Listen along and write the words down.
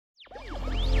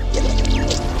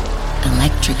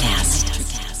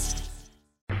Electrocast.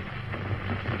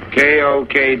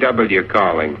 KOKW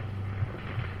calling.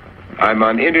 I'm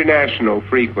on international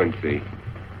frequency.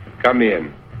 Come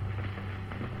in.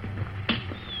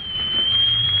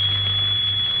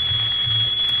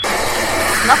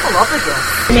 Knuckle up again.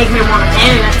 Make me want to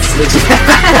dance.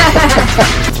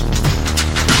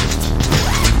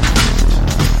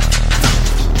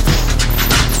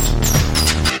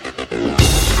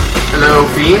 Hello,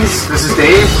 Fiends. This is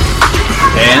Dave.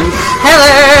 And...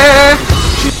 Hello!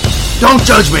 Don't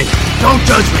judge me! Don't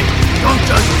judge me! Don't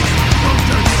judge me! Don't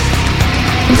judge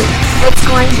me! It's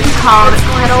going to be called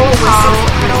Kettle Whistle.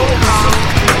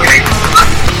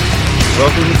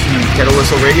 Welcome to Kettle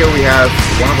Whistle Radio. We have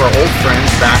one of our old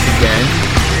friends back again.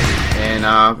 And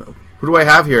who do I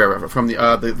have here from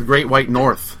the Great White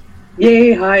North?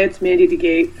 Yay, hi, it's Mandy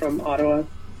DeGate from Ottawa.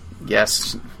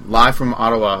 Yes, live from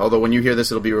Ottawa. Although when you hear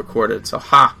this, it'll be recorded. So,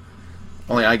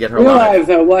 only I get her We're live. live,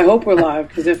 though. Well, I hope we're live,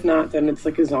 because if not, then it's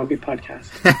like a zombie podcast.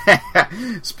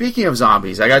 Speaking of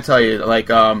zombies, I gotta tell you,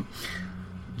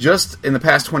 just in the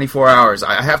past 24 hours,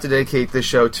 I have to dedicate this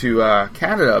show to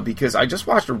Canada because I just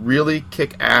watched a really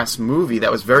kick-ass movie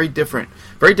that was very different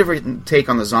take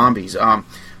on the zombies.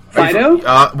 Fido?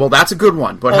 Well, that's a good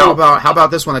one. But how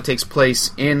about this one that takes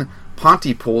place in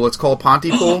Pontypool? It's called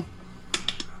Pontypool.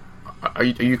 Are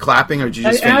you clapping or did you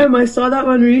just? I am. I saw that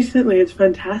one recently. It's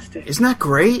fantastic. Isn't that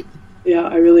great? Yeah,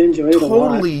 I really enjoyed it a lot.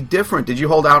 Totally different. Did you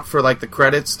hold out for the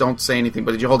credits? Don't say anything.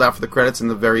 But did you hold out for the credits in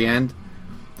the very end?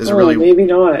 Maybe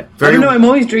not. I don't know. I'm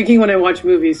always drinking when I watch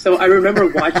movies, so I remember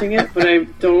watching it, but I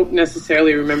don't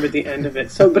necessarily remember the end of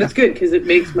it. But it's good because it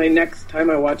makes my next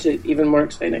time I watch it even more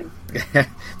exciting.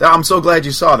 I'm so glad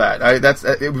you saw that.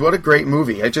 What a great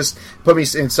movie! It just put me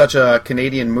in such a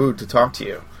Canadian mood to talk to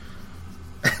you.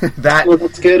 Well,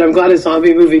 that's good. I'm glad a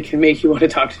zombie movie can make you want to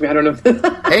talk to me. I don't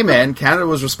know. Hey, man, Canada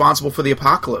was responsible for the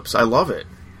apocalypse. I love it.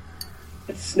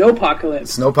 It's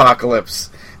Snowpocalypse. Snowpocalypse.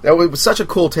 That was such a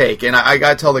cool take, and I got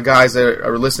to tell the guys that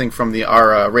are listening from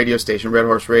our radio station, Red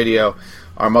Horse Radio,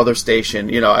 our mother station.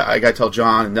 I got to tell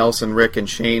John, Nelson, Rick, and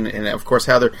Shane, and of course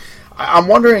Heather. I'm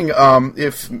wondering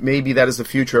if maybe that is the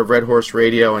future of Red Horse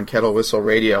Radio and Kettle Whistle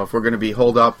Radio. If we're going to be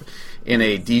holed up in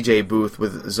a DJ booth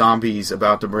with zombies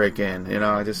about to break in,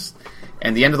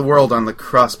 and the end of the world on the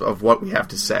cusp of what we have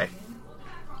to say.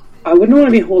 I wouldn't want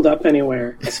to be holed up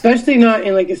anywhere, especially not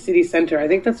in a city center. I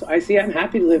think that's what I see. I'm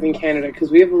happy to live in Canada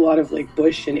because we have a lot of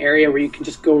bush and area where you can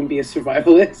just go and be a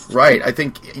survivalist. Right. I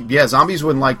think zombies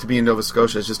wouldn't like to be in Nova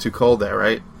Scotia. It's just too cold there,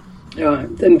 right? Yeah.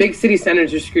 And big city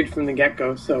centers are screwed from the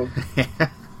get-go. So.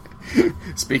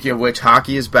 Speaking of which,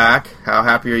 hockey is back. How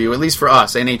happy are you? At least for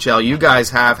us, NHL. You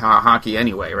guys have hockey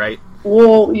anyway, right?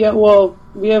 Well, yeah. Well,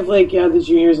 we have the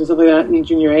juniors and stuff like that in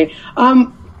Junior A.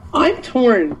 I'm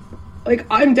torn.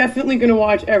 I'm definitely going to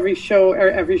watch every show or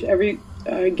every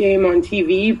game on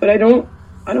TV, but I don't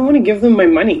want to give them my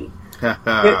money.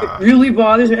 It really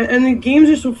bothers me, and the games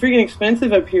are so freaking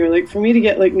expensive up here. For me to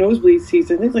get nosebleed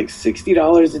seats, I think it's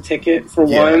 $60 a ticket for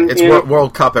one. It's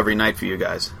World Cup every night for you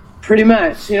guys. Pretty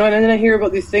much, and then I hear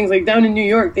about these things down in New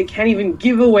York, they can't even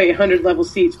give away 100 level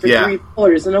seats for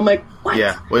 $3, and I'm like, what?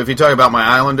 Yeah, well, if you talk about my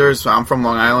Islanders, I'm from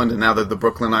Long Island, and now they're the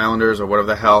Brooklyn Islanders or whatever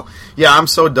the hell. Yeah, I'm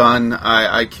so done.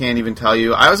 I can't even tell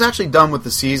you. I was actually done with the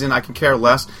season. I can care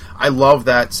less. I love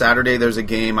that Saturday there's a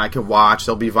game I could watch.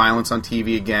 There'll be violence on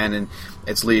TV again, and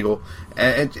it's legal.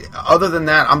 And other than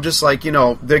that, I'm just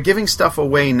they're giving stuff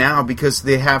away now because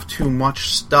they have too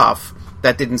much stuff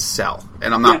that didn't sell,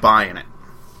 and I'm not buying it.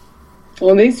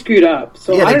 Well, they screwed up,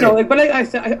 so I don't know. But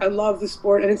I love the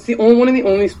sport, and it's one of the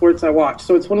only sports I watch.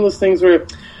 So it's one of those things where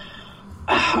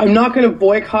I'm not going to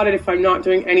boycott it if I'm not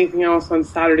doing anything else on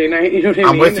Saturday night. You know what I mean?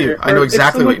 I'm with you. I know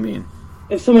exactly what you mean.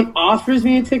 If someone offers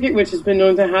me a ticket, which has been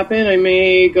known to happen, I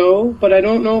may go. But I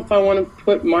don't know if I want to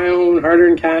put my own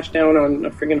hard-earned cash down on a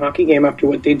friggin' hockey game after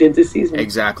what they did this season.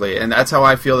 Exactly, and that's how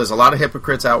I feel. There's a lot of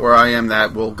hypocrites out where I am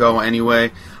that will go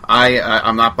anyway.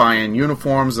 I'm not buying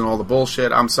uniforms and all the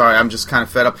bullshit. I'm sorry, I'm just kind of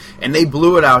fed up. And they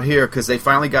blew it out here because they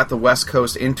finally got the West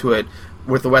Coast into it,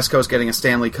 with the West Coast getting a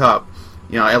Stanley Cup,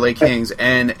 LA Kings,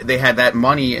 and they had that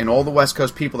money, and all the West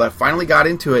Coast people that finally got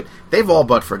into it, they've all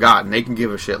but forgotten. They can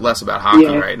give a shit less about hockey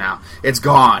right now. It's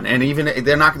gone, and even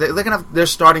they're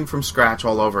starting from scratch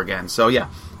all over again. So yeah,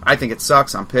 I think it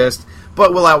sucks. I'm pissed.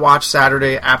 But will I watch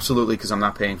Saturday? Absolutely, because I'm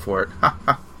not paying for it.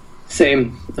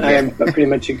 Same. I pretty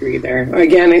much agree there.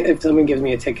 Again, if someone gives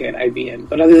me a ticket, I'd be in.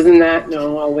 But other than that,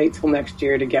 no, I'll wait till next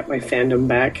year to get my fandom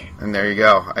back. And there you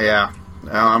go. Yeah,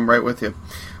 I'm right with you.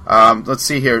 Let's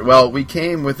see here. Well, we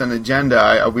came with an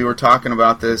agenda. We were talking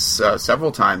about this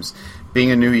several times.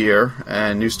 Being a new year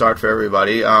and new start for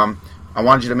everybody. I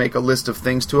wanted you to make a list of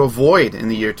things to avoid in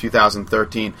the year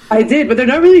 2013. I did, but they're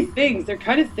not really things. They're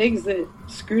kind of things that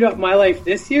screwed up my life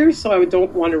this year, so I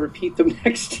don't want to repeat them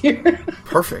next year.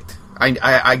 Perfect.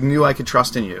 I knew I could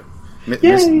trust in you. Miss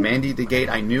Yay. Mandy DeGate,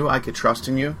 I knew I could trust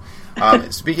in you.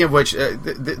 Speaking of which,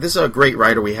 this is a great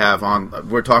writer we have on.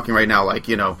 We're talking right now like,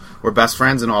 we're best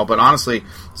friends and all, but honestly,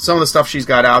 some of the stuff she's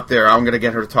got out there, I'm going to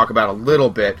get her to talk about a little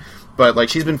bit. But like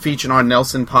she's been featured on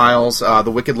Nelson Pyle's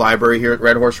The Wicked Library here at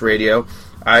Red Horse Radio.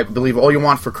 I believe All You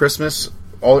Want for Christmas,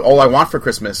 All I Want for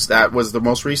Christmas, that was the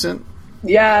most recent.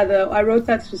 Yeah, I wrote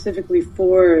that specifically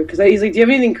because he's like, do you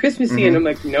have anything Christmassy? And I'm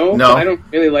like, no, I don't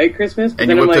really like Christmas. But and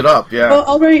then you I'm whipped it up, yeah. Well,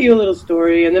 I'll write you a little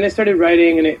story. And then I started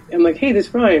writing, and I'm like, hey,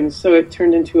 this rhymes. So it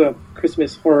turned into a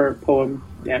Christmas horror poem,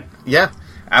 yeah. Yeah,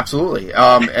 absolutely.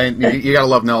 And you gotta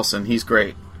love Nelson. He's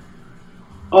great.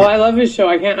 Oh, I love his show.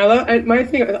 My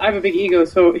thing, I have a big ego,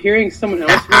 so hearing someone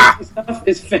else read this stuff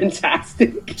is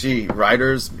fantastic. Gee,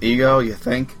 writer's ego, you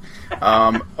think?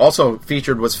 Also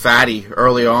featured was Fatty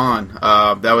early on.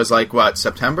 That was like,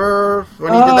 September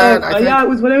when he did that? I think? Yeah, it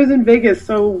was when I was in Vegas.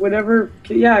 So whenever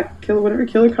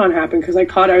KillerCon happened, because I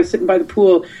was sitting by the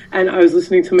pool and I was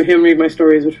listening to him read my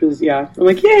stories, which was, I'm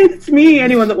like, yay, that's me.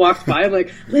 Anyone that walks by, I'm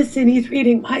like, listen, he's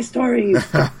reading my stories.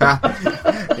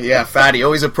 Yeah, Fatty,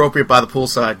 always appropriate by the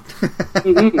poolside.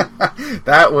 Mm-hmm.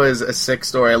 That was a sick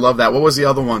story. I love that. What was the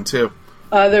other one, too?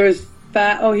 There was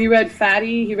he read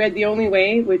Fatty. He read The Only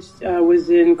Way, which was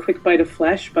in Quick Bite of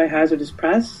Flesh by Hazardous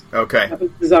Press. Okay. That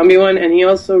was the zombie one. And he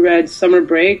also read Summer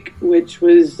Break, which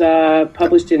was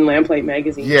published in Lamplight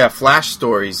magazine. Yeah, flash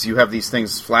stories. You have these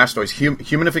things, flash stories.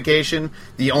 Humanification,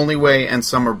 The Only Way, and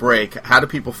Summer Break. How do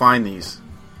people find these?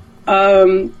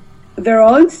 They're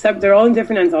all in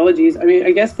different anthologies. I mean,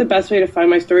 I guess the best way to find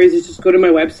my stories is just go to my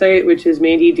website, which is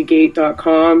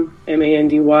mandydegate.com,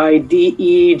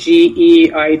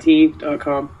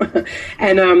 MANDYDEGEIT.com.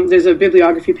 And there's a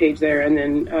bibliography page there. And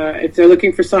then if they're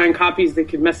looking for signed copies, they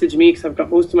can message me because I've got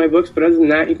most of my books. But other than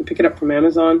that, you can pick it up from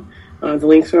Amazon. The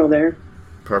links are all there.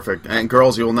 Perfect. And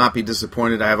girls, you will not be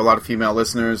disappointed. I have a lot of female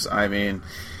listeners. I mean...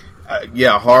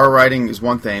 horror writing is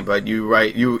one thing, but you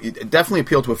definitely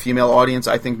appeal to a female audience,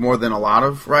 I think, more than a lot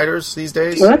of writers these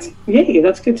days. Well,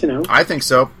 that's good to know. I think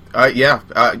so. I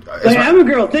am a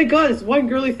girl. Thank God, it's one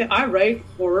girly thing. I write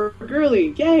horror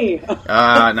girly. Yay!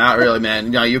 Not really, man.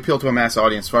 No, you appeal to a mass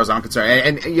audience, as far as I'm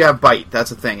concerned. And you have bite. That's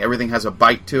the thing. Everything has a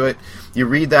bite to it. You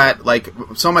read that, like,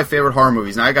 some of my favorite horror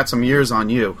movies. Now, I got some years on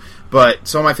you, but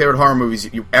some of my favorite horror movies,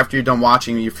 after you're done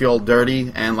watching, you feel dirty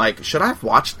and like, should I have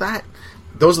watched that?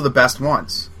 Those are the best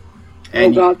ones.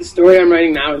 And the story I'm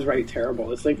writing now is right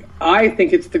terrible. It's like, I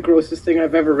think it's the grossest thing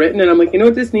I've ever written, and I'm like, you know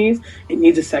what this needs? It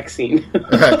needs a sex scene.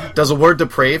 Does the word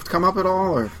depraved come up at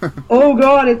all? Or? Oh,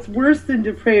 God, it's worse than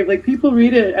depraved. Like, people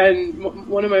read it, and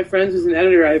one of my friends who's an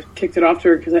editor, I've kicked it off to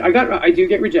her, because I do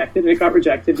get rejected, and it got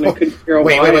rejected, and I couldn't figure out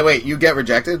why. Wait, you get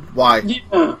rejected? Why?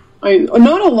 Yeah,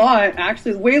 not a lot,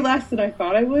 actually. Way less than I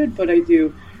thought I would, but I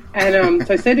do. And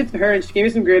so I sent it to her, and she gave me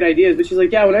some great ideas. But she's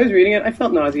like, yeah, when I was reading it, I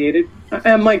felt nauseated.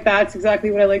 I'm like, that's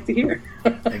exactly what I like to hear.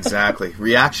 Exactly.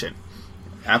 Reaction.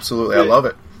 Absolutely. I love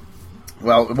it.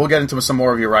 Well, we'll get into some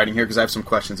more of your writing here, because I have some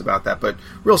questions about that, but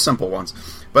real simple ones.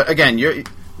 But again,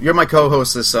 you're my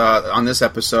co-host on this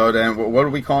episode, and what are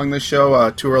we calling this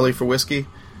show? Too Early for Whiskey?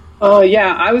 Oh,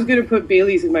 yeah. I was going to put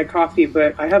Bailey's in my coffee,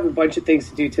 but I have a bunch of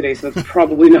things to do today, so that's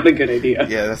probably not a good idea.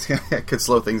 Yeah, that could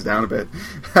slow things down a bit.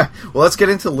 Well, let's get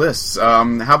into lists.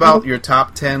 How about your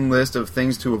top 10 list of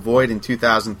things to avoid in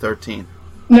 2013?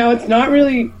 No, it's not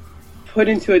really put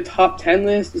into a top 10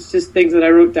 list. It's just things that I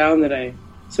wrote down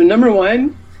So number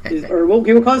one is, or we'll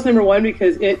call this number one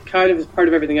because it kind of is part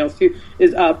of everything else too,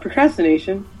 is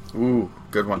procrastination. Ooh,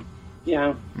 good one.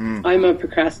 Yeah, I'm a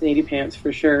procrastinating pants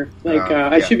for sure.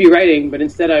 I should be writing, but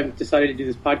instead I've decided to do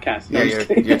this podcast. No,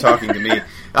 you're talking to me.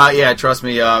 Yeah, trust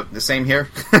me. The same here.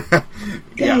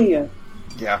 Yeah.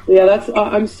 That's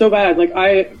I'm so bad. Like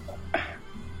I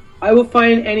will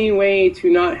find any way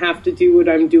to not have to do what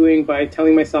I'm doing by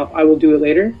telling myself I will do it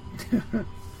later.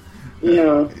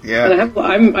 Yeah.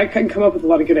 And I can come up with a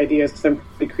lot of good ideas because I'm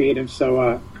pretty creative.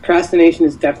 So procrastination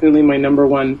is definitely my number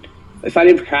one. If I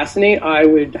didn't procrastinate, I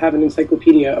would have an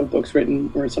encyclopedia of books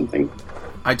written or something.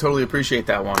 I totally appreciate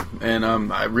that one, and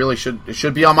I really it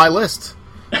should be on my list.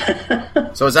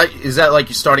 So is that like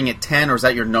you're starting at 10, or is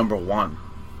that your number one?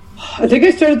 I think I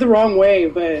started the wrong way,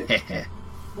 but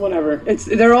whatever.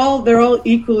 They're all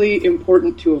equally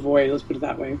important to avoid. Let's put it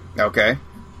that way. Okay.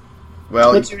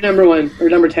 Well, What's your number 1 or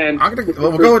number 10?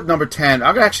 We'll go with number 10.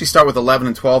 I'm gonna actually start with 11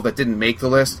 and 12 that didn't make the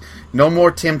list. No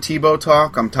more Tim Tebow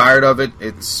talk. I'm tired of it.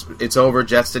 It's over.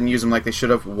 Jets didn't use him like they should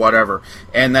have. Whatever.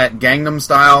 And that Gangnam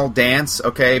Style dance.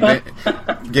 Okay,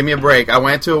 give me a break. I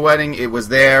went to a wedding. It was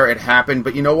there. It happened.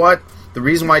 But you know what? The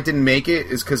reason why it didn't make it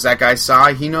is because that guy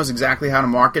Psy, he knows exactly how to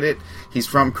market it. He's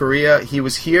from Korea. He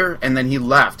was here, and then he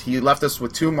left. He left us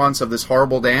with 2 months of this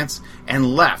horrible dance and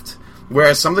left.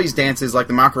 Whereas some of these dances, like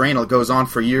the Macarena, goes on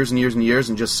for years and years and years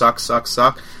and just suck.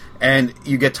 And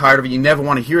you get tired of it. You never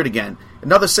want to hear it again.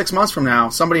 Another 6 months from now,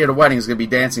 somebody at a wedding is going to be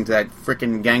dancing to that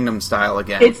freaking Gangnam Style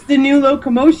again. It's the new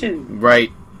locomotion.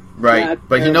 Right. Yeah,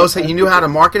 But he knew how to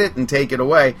market it and take it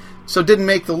away, so didn't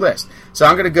make the list. So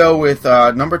I'm going to go with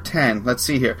number 10. Let's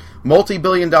see here.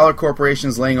 Multi-billion-dollar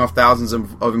corporations laying off thousands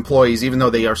of employees, even though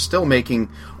they are still making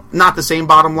not the same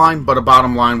bottom line, but a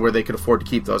bottom line where they could afford to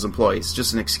keep those employees.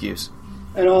 Just an excuse.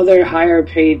 And all their higher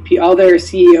paid, all their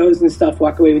CEOs and stuff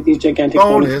walk away with these gigantic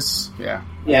bonuses. Yeah,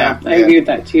 I agree with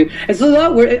that too. It's a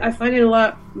lot. I find it a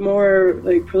lot more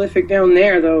like prolific down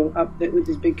there, though, up with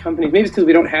these big companies. Maybe it's because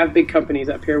we don't have big companies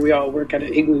up here. We all work at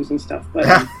igloos and stuff. But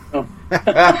I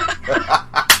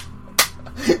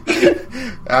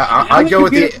go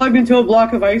with the plugged into a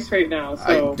block of ice right now.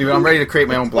 So. Dude, I'm ready to create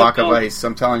my own block of ice.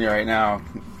 I'm telling you right now,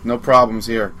 no problems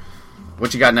here.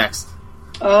 What you got next?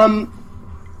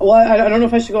 Well, I don't know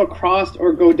if I should go across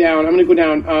or go down. I'm going to go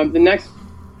down. The next.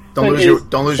 Don't lose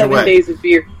your way. 7 days of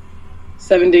beer.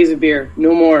 7 days of beer.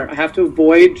 No more. I have to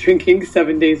avoid drinking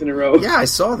 7 days in a row. Yeah, I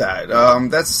saw that.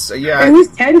 It was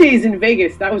 10 days in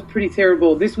Vegas. That was pretty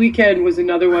terrible. This weekend was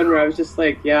another one where I was just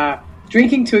like,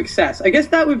 drinking to excess. I guess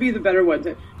that would be the better one.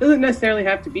 It doesn't necessarily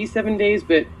have to be 7 days,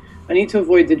 but I need to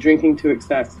avoid the drinking to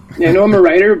excess. Yeah, I know I'm a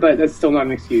writer, but that's still not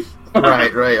an excuse.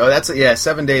 Right. Oh,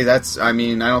 7 days. I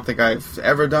don't think I've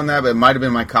ever done that, but it might have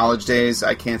been my college days.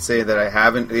 I can't say that I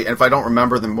haven't. And if I don't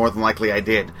remember, then more than likely I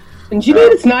did. And do you know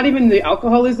it's not even the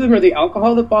alcoholism or the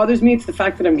alcohol that bothers me? It's the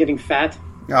fact that I'm getting fat.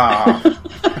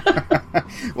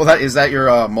 Well, is that your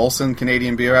Molson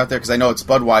Canadian beer out there? Because I know it's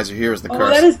Budweiser here is the curse. Oh,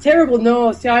 that is terrible.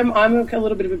 No, see, I'm a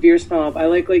little bit of a beer snob. I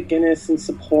like Guinness and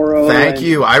Sapporo. Thank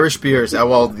you. Irish beers.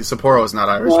 Well, the Sapporo is not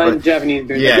Irish. Well, but Japanese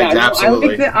beers. Yeah,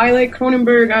 absolutely. I like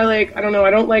Kronenberg.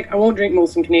 I won't drink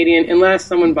Molson Canadian unless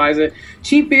someone buys it.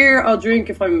 Cheap beer, I'll drink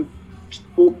if I'm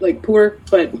poor.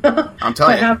 But I'm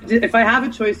telling you, if I have a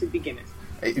choice, it'd be Guinness.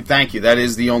 Thank you. That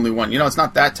is the only one. It's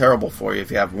not that terrible for you if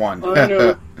you have one. I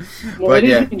know. Well,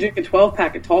 you can drink a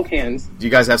 12-pack of tall cans. Do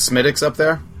you guys have Smittix up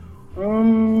there?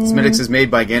 Smittix is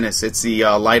made by Guinness. It's the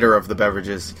lighter of the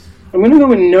beverages. I'm going to go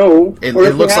with no. It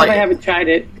looks like I haven't tried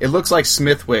it. It looks like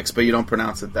Smithwick's, but you don't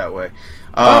pronounce it that way.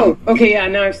 Okay, yeah,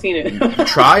 now I've seen it.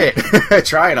 Try it.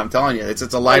 Try it, I'm telling you. It's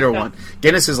a lighter one.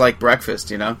 Guinness is like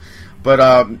breakfast,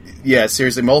 But,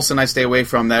 seriously, Molson I stay away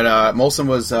from. That Molson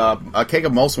was, a keg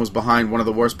of Molson was behind one of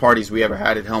the worst parties we ever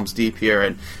had at Helm's Deep here,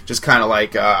 and just kind of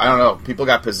like, I don't know, people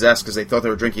got possessed because they thought they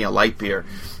were drinking a light beer.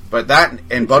 But that,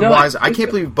 and Budweiser, I can't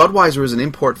believe Budweiser is an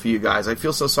import for you guys. I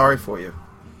feel so sorry for you.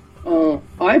 Oh,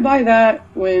 I buy that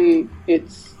when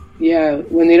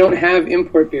when they don't have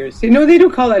import beers. See, no, they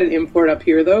don't call that an import up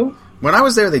here, though. When I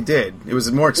was there, they did. It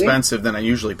was more expensive than I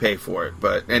usually pay for it,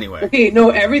 but anyway. Okay,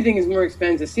 no, everything is more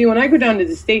expensive. See, when I go down to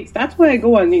the States, that's why I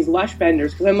go on these lush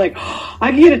benders, because I'm like, I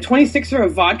can get a 26er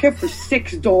of vodka for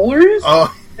 $6?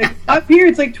 Oh. Up here,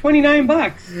 it's like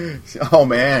 $29. Oh,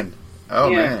 man.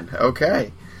 Man.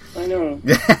 Okay. I know.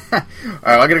 All right,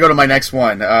 I'm going to go to my next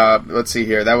one. Let's see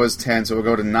here. That was 10, so we'll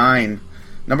go to 9.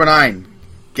 Number 9.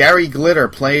 Gary Glitter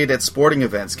played at sporting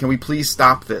events. Can we please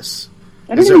stop this?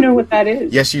 I don't even know what that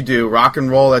is. Yes, you do. Rock and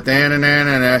roll at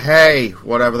hey,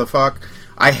 whatever the fuck.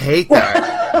 I hate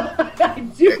that. I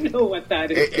do know what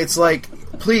that is. It's like,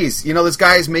 please, this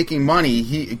guy is making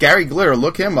money. Gary Glitter,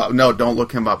 look him up. No, don't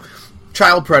look him up.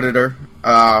 Child predator,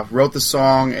 wrote the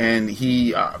song, and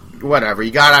he got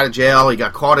out of jail. He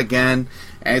got caught again.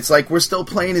 And it's like, we're still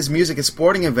playing his music at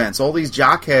sporting events. All these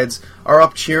jockheads are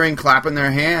up cheering, clapping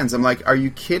their hands. I'm like, are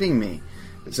you kidding me?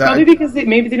 Probably because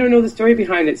maybe they don't know the story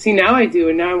behind it. See, now I do,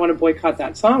 and now I want to boycott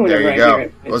that song whenever I hear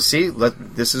it. Well, see,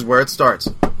 this is where it starts.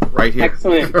 Right here.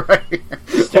 Excellent. Right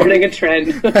here. Starting a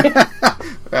trend.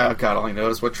 Oh, God, only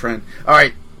knows what trend. All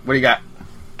right, what do you got?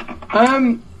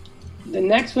 The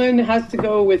next one has to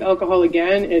go with alcohol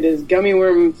again. It is gummy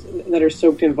worms that are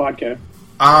soaked in vodka.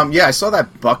 I saw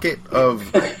that bucket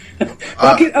of...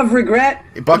 bucket of regret,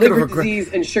 bucket liver of regret.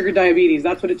 disease, and sugar diabetes.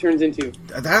 That's what it turns into.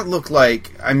 That looked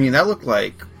like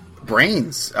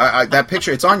brains. That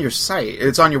picture, it's on your site.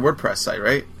 It's on your WordPress site,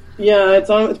 right? Yeah, it's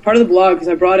part of the blog because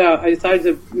I decided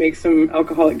to make some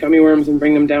alcoholic gummy worms and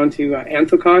bring them down to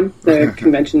Anthocon, the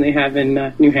convention they have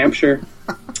in New Hampshire.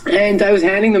 And I was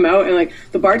handing them out, and like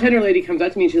the bartender lady comes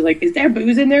up to me and she's like, "Is there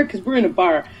booze in there? Because we're in a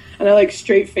bar." And I like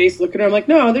straight face look at her. I'm like,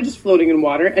 "No, they're just floating in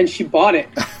water." And she bought it.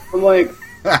 I'm like,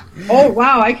 "Oh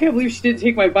wow, I can't believe she didn't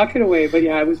take my bucket away." But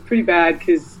yeah, it was pretty bad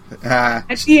because at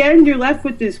the end you're left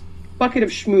with this bucket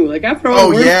of schmoo. Like after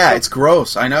all, it's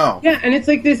gross. I know. Yeah, and it's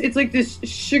like this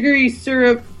sugary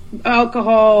syrup,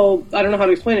 alcohol. I don't know how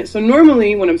to explain it. So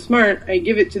normally, when I'm smart, I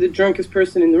give it to the drunkest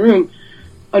person in the room.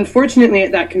 Unfortunately,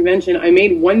 at that convention, I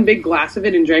made one big glass of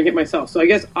it and drank it myself. So I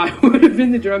guess I would have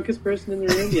been the drunkest person in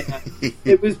the room. Yeah,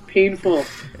 it was painful.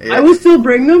 Yeah. I will still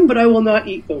bring them, but I will not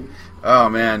eat them. Oh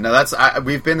man, now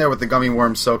we've been there with the gummy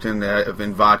worms soaked in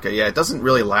vodka. Yeah, it doesn't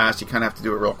really last. You kind of have to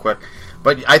do it real quick.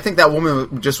 But I think that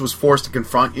woman just was forced to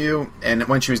confront you, and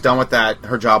when she was done with that,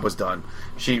 her job was done.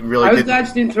 She really. I was glad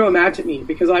she didn't throw a match at me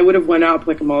because I would have went out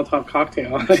like a Molotov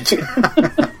cocktail.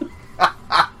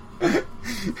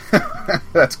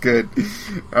 That's good.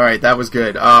 All right, that was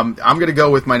good. I'm going to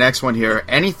go with my next one here.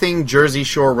 Anything Jersey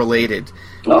Shore related.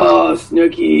 Oh,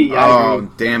 Snooki. Yeah,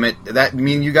 damn it. That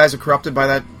mean you guys are corrupted by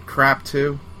that crap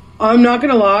too? I'm not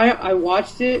going to lie. I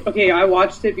watched it. Okay, I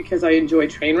watched it because I enjoy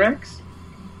train wrecks.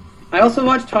 I also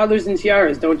watch Toddlers and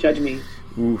Tiaras. Don't judge me.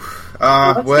 Oof.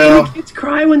 Well, the kids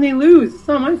cry when they lose. It's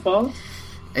not my fault.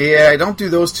 Yeah, I don't do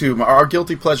those two. Our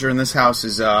guilty pleasure in this house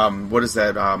is what is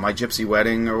that? My Gypsy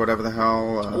Wedding or whatever the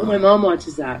hell. My mom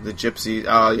watches that. The Gypsy.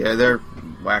 Yeah, they're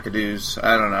wackadoos.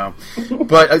 I don't know.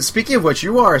 But speaking of which,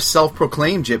 you are a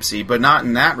self-proclaimed gypsy, but not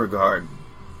in that regard.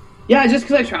 Yeah, just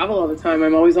because I travel all the time,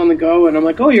 I'm always on the go, and I'm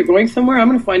like, oh, you're going somewhere? I'm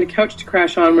going to find a couch to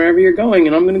crash on wherever you're going,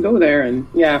 and I'm going to go there, and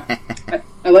yeah.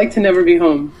 I like to never be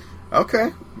home.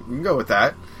 Okay, we can go with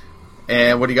that.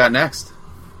 And what do you got next?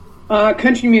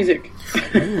 Country music.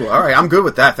 Ooh, all right, I'm good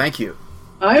with that, thank you.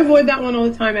 I avoid that one all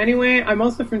the time anyway. I'm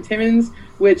also from Timmins,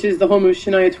 which is the home of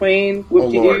Shania Twain.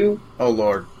 Whoop-de-doo. Oh,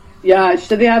 Lord. Yeah,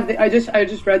 so they have. I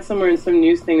just read somewhere in some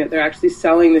news thing that they're actually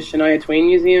selling the Shania Twain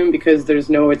Museum because there's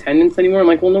no attendance anymore. I'm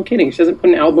like, well, no kidding. She hasn't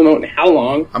put an album out in how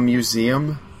long? A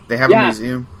museum? They have a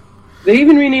museum? They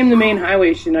even renamed the main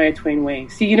highway Shania Twain Way.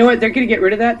 See, you know what? They're going to get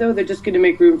rid of that, though. They're just going to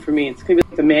make room for me. It's going to be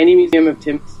like the Manny Museum of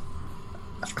Timmins.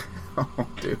 Oh,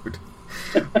 dude.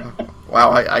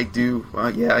 Wow, I do.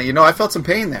 Yeah, I felt some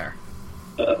pain there.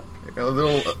 A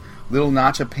little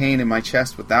notch of pain in my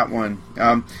chest with that one.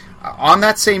 On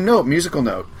that same note, musical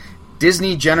note,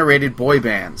 Disney-generated boy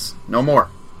bands. No more.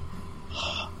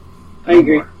 I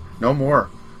agree. No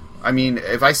more. I mean,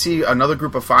 if I see another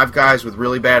group of 5 guys with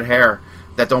really bad hair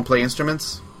that don't play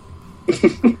instruments,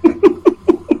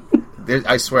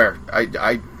 I swear,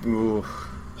 I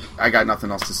got nothing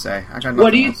else to say.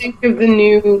 What do you think of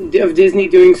of Disney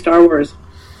doing Star Wars?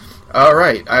 All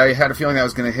right, I had a feeling that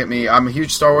was going to hit me. I'm a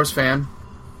huge Star Wars fan.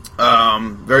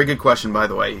 Very good question, by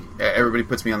the way. Everybody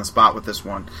puts me on the spot with this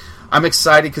one. I'm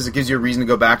excited because it gives you a reason to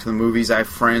go back to the movies. I have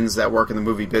friends that work in the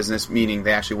movie business, meaning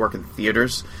they actually work in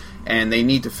theaters, and they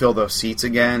need to fill those seats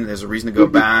again. There's a reason to go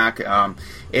back.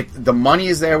 The money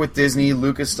is there with Disney.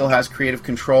 Lucas still has creative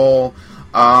control.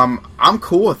 I'm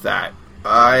cool with that.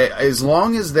 As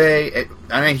long as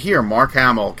I hear Mark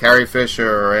Hamill, Carrie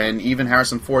Fisher, and even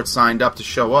Harrison Ford signed up to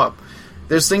show up.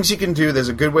 There's things you can do. There's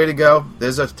a good way to go.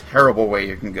 There's a terrible way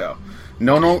you can go.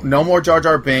 No more Jar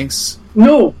Jar Binks.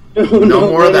 No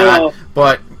more of that.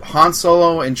 But Han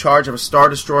Solo in charge of a Star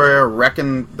Destroyer,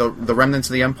 wrecking the remnants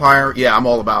of the Empire. Yeah, I'm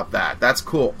all about that. That's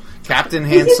cool. Captain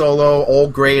Han Solo, all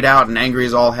grayed out and angry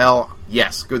as all hell.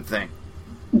 Yes, good thing.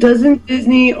 Doesn't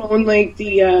Disney own like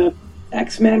the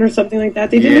X-Men or something like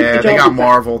that? They got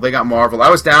Marvel. They got Marvel. I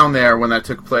was down there when that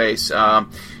took place.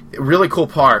 Really cool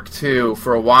park, too,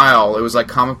 for a while. It was like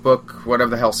comic book, whatever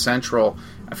the hell, Central.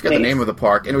 I forget the name of the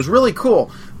park. And it was really cool.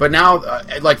 But now,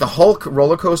 like the Hulk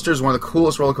roller coaster is one of the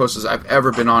coolest roller coasters I've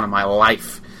ever been on in my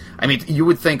life. I mean, you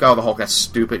would think, oh, the Hulk, that's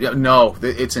stupid. No,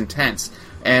 it's intense.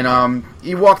 And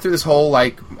you walk through this whole,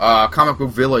 like, comic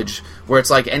book village where it's,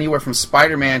 like, anywhere from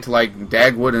Spider-Man to, like,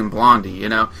 Dagwood and Blondie,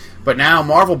 But now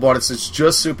Marvel bought it, so it's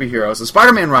just superheroes. The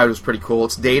Spider-Man ride was pretty cool.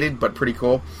 It's dated, but pretty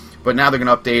cool. But now they're going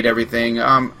to update everything.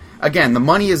 Again, the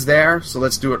money is there, so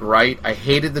let's do it right. I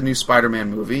hated the new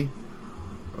Spider-Man movie.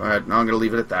 I'm going to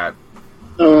leave it at that.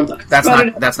 That's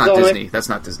not Disney. That's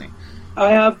not Disney.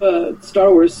 I have a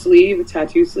Star Wars sleeve, a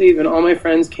tattoo sleeve, and all my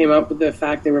friends came up with the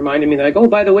fact, they reminded me, they're like, oh,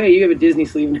 by the way, you have a Disney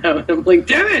sleeve now. And I'm like,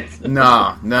 damn it!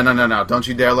 No. Don't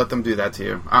you dare let them do that to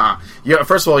you.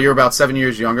 First of all, you're about 7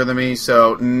 years younger than me,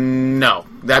 so no.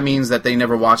 That means that they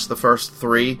never watched the first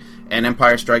 3, and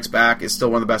Empire Strikes Back is still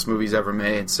one of the best movies ever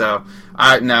made. So,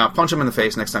 punch them in the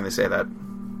face next time they say that.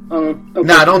 Okay.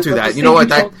 Nah, don't do that. You know what?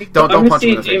 Don't punch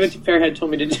them in the David face. Fairhead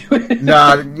told me to do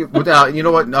it. You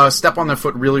know what? Step on their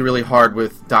foot really, really hard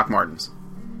with Doc Martens.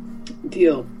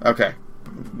 Deal. Okay,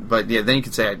 but yeah, then you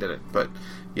can say I did it. But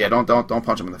yeah, don't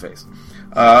punch them in the face.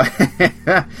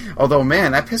 Although,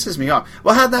 man, that pisses me off.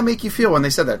 Well, how'd that make you feel when they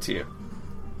said that to you?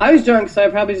 I was drunk, so I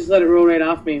probably just let it roll right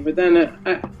off me. But then,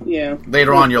 yeah.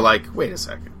 Later on, you're like, wait a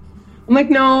second. I'm like,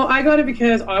 no, I got it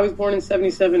because I was born in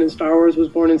 77 and Star Wars was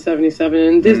born in 77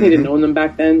 and Disney didn't own them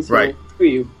back then, so Right. screw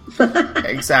you.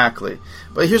 Exactly.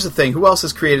 But here's the thing. Who else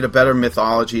has created a better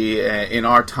mythology in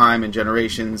our time and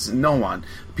generations? No one.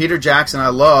 Peter Jackson I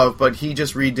love, but he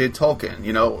just redid Tolkien.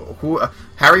 You know,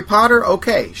 Harry Potter?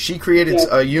 Okay. She created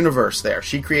a universe there.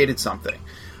 She created something.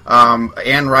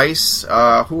 Anne Rice.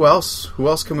 Who else? Who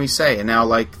else can we say? And now,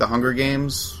 like, the Hunger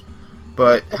Games...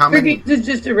 But how many? This is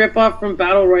just a ripoff from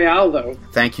Battle Royale, though.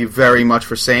 Thank you very much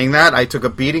for saying that. I took a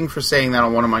beating for saying that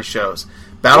on one of my shows.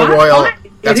 Battle Royale.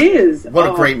 It is. What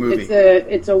a great movie.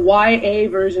 It's a YA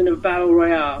version of Battle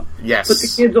Royale. Yes. Put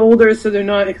the kids older so they're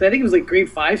not... Because I think it was like grade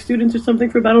 5 students or something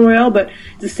for Battle Royale, but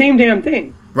it's the same damn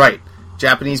thing. Right.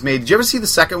 Japanese made. Did you ever see the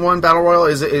second one, Battle Royale?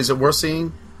 Is it worth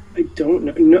seeing? I don't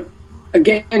know. No.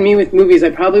 Again, me with movies, I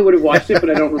probably would have watched it, but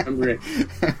I don't remember it.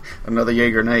 Another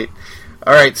Jaeger night.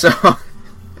 All right, so...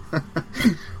 All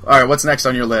right, what's next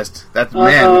on your list?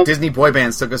 Man, Disney boy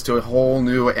bands took us to a whole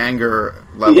new anger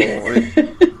level.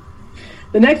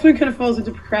 The next one kind of falls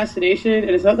into procrastination, and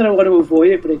it's not that I want to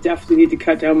avoid it, but I definitely need to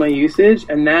cut down my usage,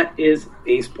 and that is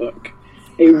Facebook.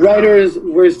 A writer's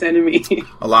worst enemy.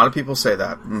 A lot of people say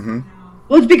that. Mm-hmm.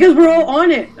 Well, it's because we're all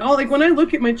on it. Like, when I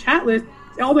look at my chat list,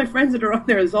 all my friends that are on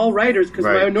there is all writers, because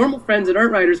my normal friends that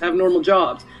aren't writers have normal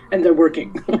jobs, and they're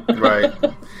working. Right.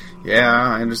 Yeah,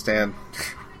 I understand.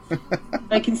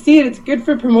 I can see it. It's good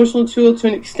for a promotional tool to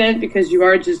an extent because you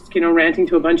are just, ranting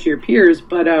to a bunch of your peers.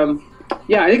 But,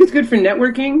 yeah, I think it's good for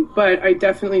networking, but I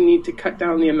definitely need to cut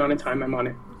down the amount of time I'm on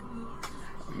it.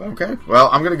 Okay. Well,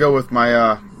 I'm going to go with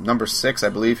my number 6, I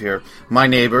believe, here. My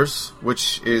Neighbors,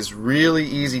 which is really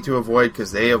easy to avoid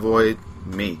because they avoid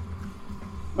me.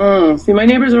 Oh, see, my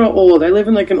neighbors are all old. I live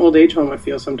in, like, an old age home, I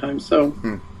feel, sometimes, so...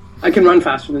 I can run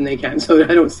faster than they can, so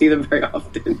I don't see them very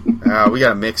often. We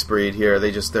got a mixed breed here.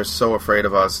 They're so afraid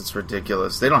of us. It's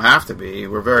ridiculous. They don't have to be.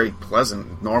 We're very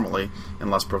pleasant normally,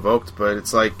 unless provoked. But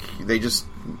it's like they just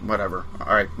whatever.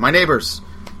 All right, My Neighbors.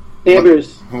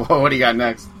 Neighbors. What do you got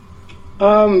next?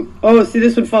 See,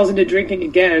 this one falls into drinking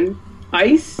again.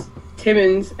 Ice,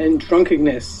 Timmins, and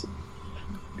drunkenness.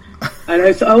 And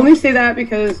I only say that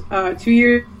because 2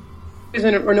 years.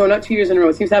 Not 2 years in a row.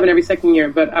 It seems to happen every second year.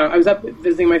 But I was up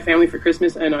visiting my family for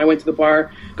Christmas, and I went to the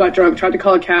bar, got drunk, tried to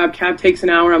call a cab. Cab takes an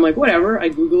hour. I'm like, whatever. I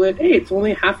Google it. Hey, it's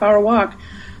only a half-hour walk.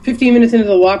 15 minutes into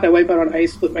the walk, I wipe out on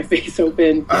ice, split my face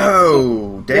open.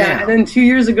 Oh, damn. Yeah, and then 2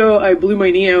 years ago, I blew my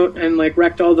knee out and,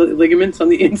 wrecked all the ligaments on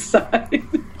the inside.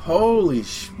 Holy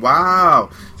wow.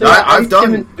 So I've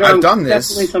done this.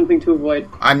 Definitely something to avoid.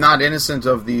 I'm not innocent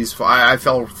of these. I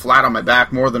fell flat on my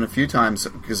back more than a few times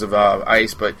because of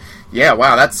ice, but yeah,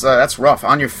 wow, that's rough.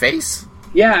 On your face?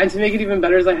 Yeah, and to make it even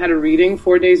better is I had a reading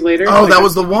 4 days later. Oh, that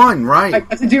was the one, right. I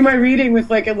got to do my reading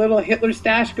with a little Hitler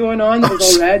stash going on that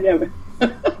was all red. Yeah.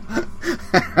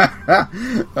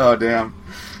 Oh, damn.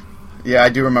 Yeah, I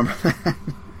do remember that.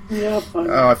 Yeah, fun.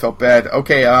 Oh, I felt bad.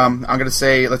 Okay, I'm going to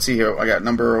say, let's see here. I got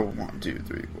number 1, 2,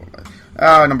 3, 4,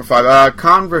 5. Number 5,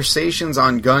 conversations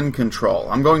on gun control.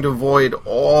 I'm going to avoid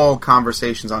all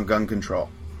conversations on gun control.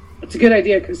 It's a good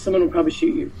idea because someone will probably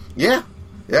shoot you. Yeah,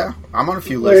 I'm on a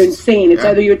few They're lists. Insane. It's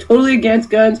either you're totally against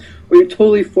guns or you're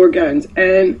totally for guns.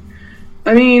 And,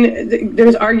 I mean,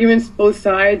 there's arguments both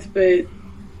sides, but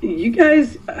you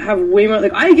guys have way more...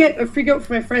 I get a freak out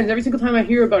for my friends every single time I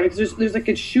hear about it because there's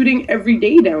a shooting every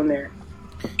day down there.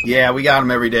 Yeah, we got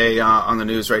them every day on the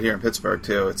news right here in Pittsburgh,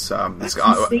 too. It's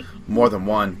more than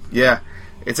one. Yeah,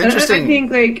 it's interesting. And I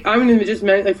think, I'm going to just...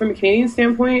 from a Canadian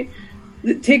standpoint...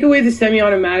 Take away the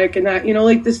semi-automatic and that,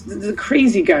 the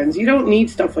crazy guns. You don't need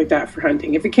stuff like that for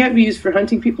hunting. If it can't be used for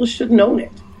hunting, people shouldn't own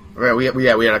it. Right, we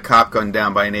had a cop gunned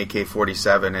down by an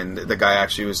AK-47, and the guy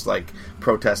actually was,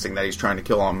 protesting that he's trying to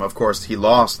kill him. Of course, he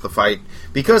lost the fight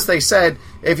because they said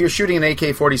if you're shooting an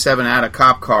AK-47 at a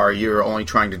cop car, you're only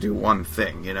trying to do one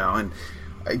thing, and...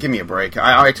 Give me a break.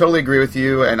 I totally agree with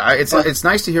you, and it's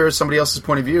nice to hear somebody else's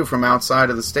point of view from outside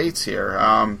of the States here.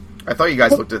 I thought you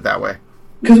guys looked at it that way.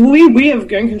 Because we have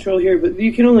gun control here, but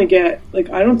you can only get,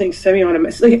 I don't think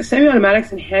semi-automatics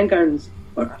and handguns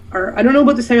are I don't know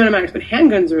about the semi-automatics, but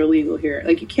handguns are illegal here.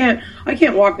 I can't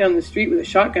walk down the street with a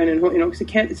shotgun and, because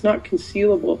it's not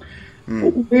concealable.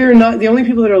 We're not, the only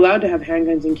people that are allowed to have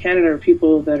handguns in Canada are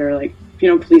people that are,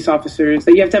 police officers.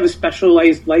 That you have to have a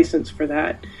specialized license for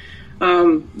that.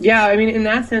 Yeah, I mean, in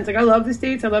that sense, like, I love the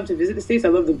States. I love to visit the States. I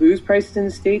love the booze prices in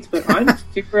the States, but I'm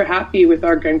super happy with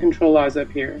our gun control laws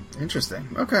up here. Interesting.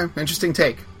 Okay, interesting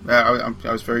take. I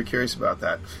was very curious about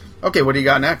that. Okay, what do you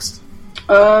got next?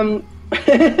 I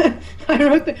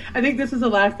think this is a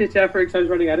last-ditch effort because I was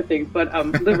running out of things, but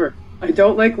liver. I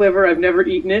don't like liver. I've never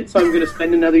eaten it, so I'm going to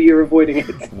spend another year avoiding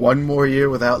it. One more year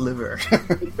without liver.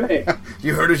 That's right.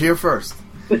 You heard it here first.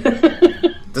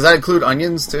 Does that include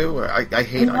onions, too? I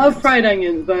hate onions. I love fried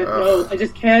onions, but no, I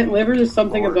just can't. Liver, there's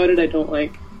something about it I don't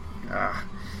like.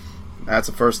 That's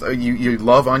the first... You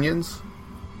love onions?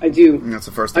 I do. That's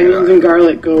the first thing. Onions and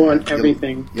garlic go on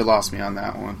everything. You lost me on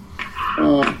that one.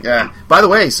 Yeah. By the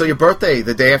way, so your birthday,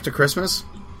 the day after Christmas?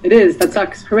 It is. That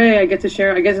sucks. Hooray, I get to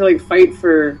share. I get to, fight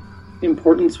for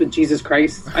importance with Jesus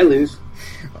Christ. I lose.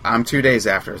 I'm 2 days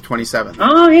after, 27th.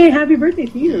 Oh, hey, happy birthday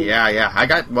to you. Yeah. I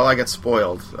got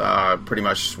spoiled pretty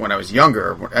much when I was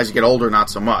younger. As you get older, not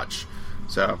so much.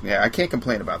 So, yeah, I can't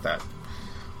complain about that.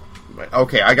 But,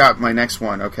 okay, I got my next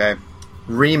one, okay.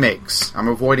 Remakes. I'm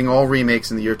avoiding all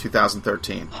remakes in the year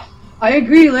 2013. I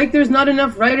agree. There's not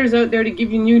enough writers out there to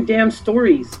give you new damn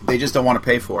stories. They just don't want to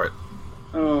pay for it.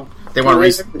 Oh. They want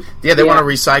to they want to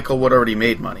recycle what already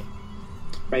made money.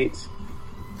 Right.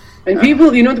 And people,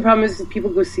 what the problem is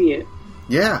people go see it.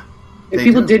 Yeah. If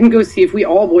people didn't go see, if we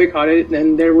all boycotted it,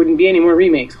 then there wouldn't be any more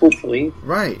remakes, hopefully.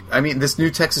 Right. I mean, this new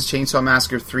Texas Chainsaw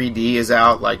Massacre 3D is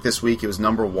out, this week. It was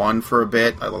 #1 for a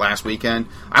bit, last weekend.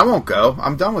 I won't go.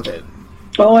 I'm done with it.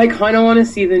 Oh, I kind of want to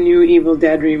see the new Evil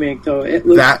Dead remake, though. It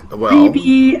looks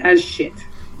creepy as shit.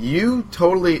 You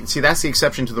totally... See, that's the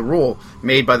exception to the rule,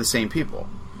 made by the same people.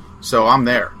 So I'm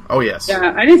there. Oh, yes.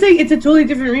 Yeah, I didn't say it's a totally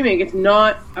different remake. It's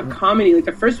not a comedy.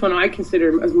 The first one I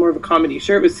consider as more of a comedy.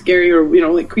 Sure, it was scary or,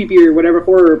 creepy or whatever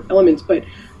horror elements, but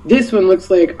this one looks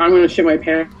like I'm going to shit my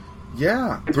pants.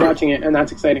 Yeah. Watching it, and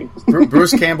that's exciting.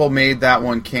 Bruce Campbell made that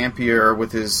one campier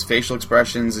with his facial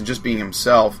expressions and just being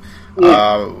himself.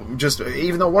 Yeah.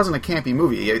 Even though it wasn't a campy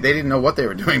movie, they didn't know what they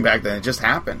were doing back then. It just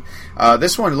happened.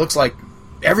 This one looks like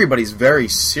everybody's very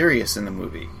serious in the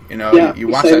movie. You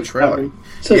watch that trailer.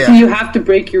 So you have to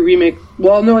break your remake.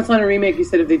 Well, no, it's not a remake. You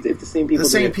said if the same people. The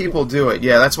same people do it.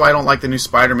 Yeah, that's why I don't like the new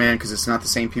Spider-Man, because it's not the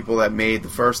same people that made the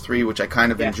first three, which I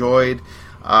kind of enjoyed.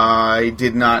 I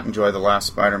did not enjoy the last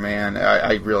Spider-Man.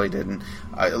 I really didn't.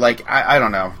 I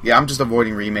don't know. Yeah, I'm just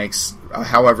avoiding remakes.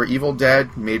 However, Evil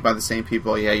Dead, made by the same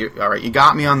people. Yeah, all right. You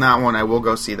got me on that one. I will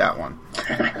go see that one.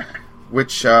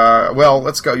 Which,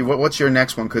 let's go. What's your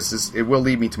next one? Because it will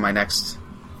lead me to my next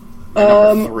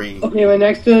number 3. Okay, my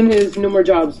next one is No More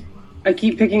Jobs. I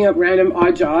keep picking up random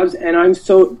odd jobs, and I'm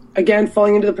again,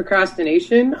 falling into the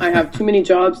procrastination. I have too many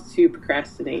jobs to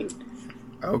procrastinate.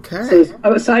 Okay. So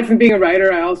aside from being a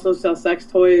writer, I also sell sex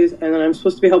toys, and then I'm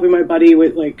supposed to be helping my buddy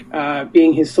with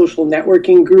being his social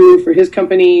networking guru for his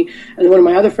company. And one of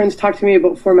my other friends talked to me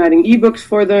about formatting ebooks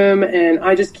for them, and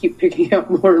I just keep picking up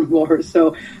more and more.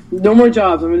 So no more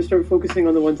jobs. I'm going to start focusing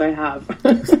on the ones I have.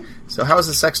 So how is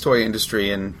the sex toy industry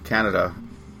in Canada?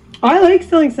 I like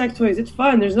selling sex toys. It's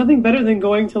fun. There's nothing better than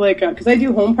going to because I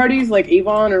do home parties like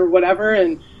Avon or whatever,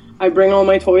 and I bring all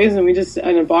my toys and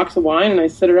and a box of wine, and I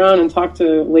sit around and talk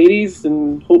to ladies,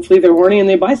 and hopefully they're horny and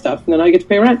they buy stuff, and then I get to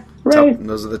pay rent. Hooray.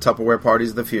 Those are the Tupperware parties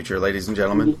of the future, ladies and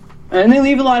gentlemen. And they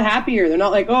leave a lot happier. They're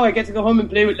not like, oh, I get to go home and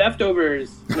play with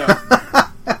leftovers. No.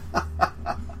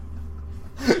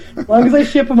 As long as I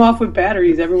ship them off with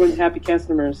batteries, everyone's happy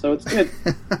customers, so it's good.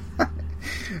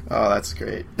 Oh, that's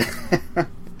great.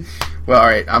 Well, all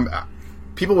right.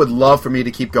 People would love for me to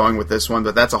keep going with this one,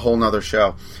 but that's a whole nother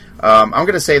show. I'm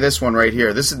going to say this one right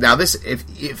here.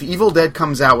 If Evil Dead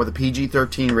comes out with a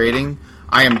PG-13 rating,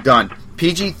 I am done.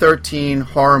 PG-13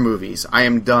 horror movies, I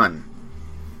am done.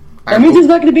 That means there's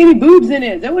not going to be any boobs in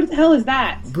it. What the hell is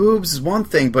that? Boobs is one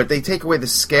thing, but they take away the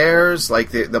scares,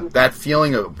 that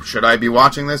feeling of, should I be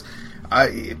watching this?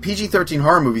 PG-13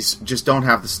 horror movies just don't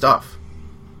have the stuff.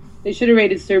 They should have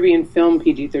rated Serbian film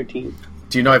PG-13.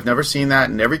 Do you know I've never seen that?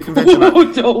 And every convention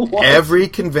every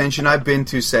convention I've been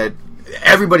to said,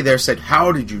 everybody there said,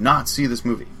 how did you not see this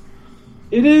movie?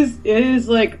 It is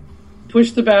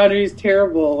push the boundaries,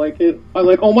 terrible. I'm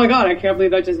like, oh my god, I can't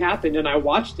believe that just happened, and I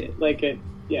watched it.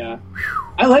 Yeah.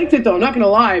 I liked it though, I'm not gonna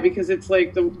lie, because it's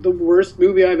the worst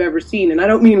movie I've ever seen. And I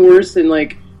don't mean worse than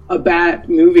a bad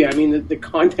movie. I mean the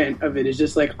content of it is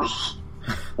just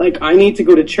I need to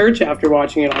go to church after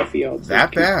watching it, I feel. It's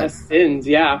that bad? Sins,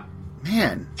 yeah.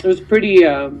 Man. It was pretty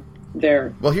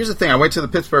there. Well, here's the thing. I went to the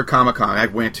Pittsburgh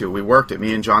Comic-Con. We worked it.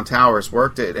 Me and John Towers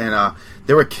worked it. And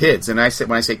there were kids. And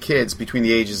when I say kids, between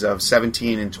the ages of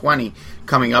 17 and 20,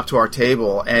 coming up to our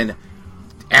table. And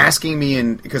asking me,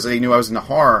 and because they knew I was into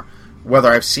horror,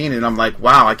 whether I've seen it. And I'm like,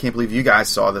 wow, I can't believe you guys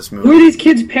saw this Who are movie. these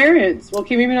kids' parents? Well,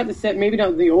 okay, maybe not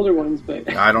the older ones,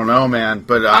 but I don't know, man,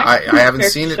 but I haven't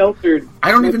seen it. Sheltered.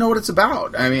 I don't even know what it's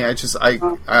about. I mean,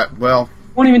 well,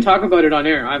 Won't even talk about it on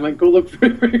air. I'm like, go look for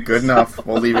it. good enough.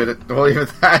 We'll leave it at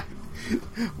that.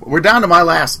 We're down to my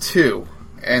last two,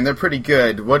 and they're pretty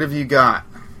good. What have you got?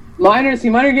 Mine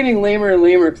are getting lamer and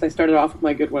lamer because I started off with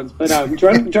my good ones. But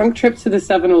drunk trips to the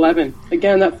 7-Eleven.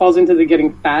 Again, that falls into the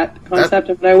getting fat concept.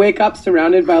 And when I wake up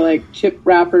surrounded by like chip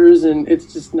wrappers, and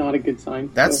it's just not a good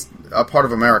sign. That's a part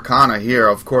of Americana here.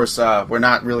 Of course, we're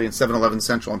not really in 7-Eleven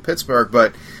Central in Pittsburgh,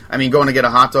 but I mean, going to get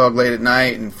a hot dog late at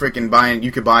night and freaking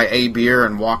you could buy a beer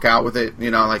and walk out with it.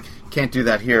 You know, like, can't do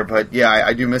that here. But yeah,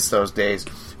 I do miss those days.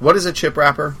 What is a chip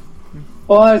wrapper?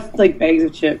 Well, it's like bags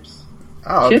of chips.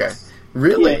 Oh, okay. Chips?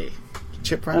 Really? Yeah.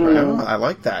 Chip wrapper? I don't know. Oh, I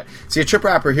like that. See, a chip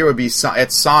wrapper here would be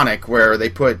at Sonic, where they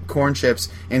put corn chips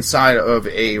inside of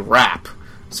a wrap.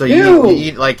 So you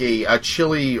eat like a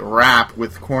chili wrap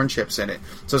with corn chips in it.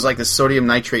 So it's like the sodium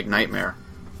nitrate nightmare.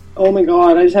 Oh my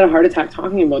god, I just had a heart attack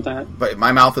talking about that. But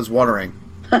my mouth is watering.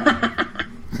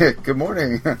 Good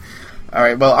morning. All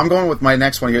right, well, I'm going with my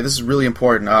next one here. This is really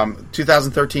important.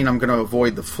 2013, I'm going to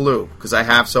avoid the flu, because I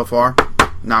have so far.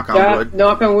 Knock on wood.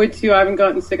 Knock on wood, too. I haven't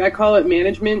gotten sick. I call it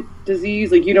management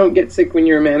disease. Like, you don't get sick when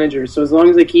you're a manager. So as long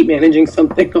as I keep managing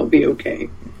something, I'll be okay.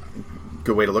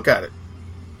 Good way to look at it.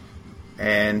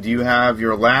 And do you have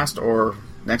your last or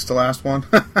next to last one?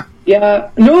 Yeah.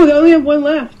 No, I only have one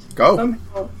left. Go.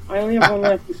 Somehow, I only have one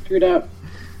left. You screwed up.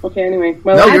 Okay, anyway.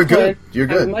 My No, last you're good. one, You're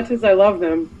good. As much as I love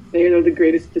them, they are the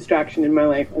greatest distraction in my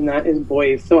life, and that is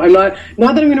boys. So I'm not that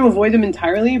I'm going to avoid them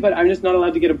entirely, but I'm just not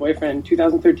allowed to get a boyfriend.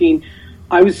 2013,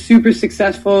 I was super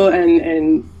successful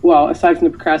and well, aside from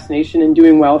the procrastination and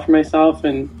doing well for myself,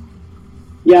 and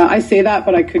yeah, I say that,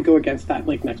 but I could go against that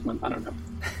like next month. I don't know.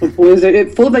 But boys,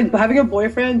 like having a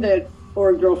boyfriend or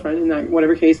a girlfriend in that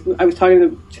whatever case. I was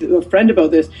talking to a friend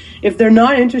about this. If they're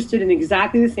not interested in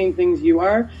exactly the same things you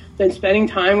are, then spending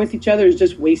time with each other is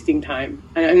just wasting time.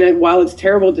 And then, while it's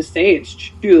terrible to say, it's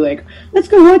true. Like, let's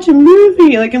go watch a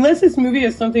movie. Like, unless this movie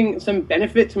has some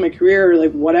benefit to my career or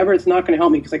like whatever, it's not going to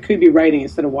help me because I could be writing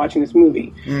instead of watching this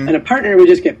movie. And a partner would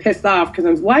just get pissed off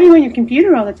because why are you on your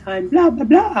computer all the time? Blah blah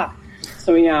blah.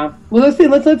 So yeah. Well, let's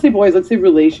say boys. Let's say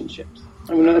relationships.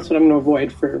 I mean, that's what I'm going to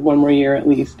avoid for one more year at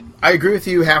least. I agree with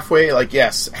you halfway. Like,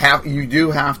 yes, you do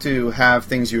have to have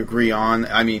things you agree on.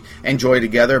 I mean, enjoy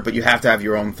together, but you have to have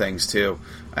your own things too.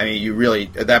 I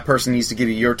mean, that person needs to give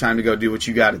you your time to go do what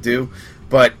you got to do,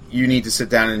 but you need to sit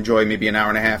down and enjoy maybe an hour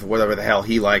and a half of whatever the hell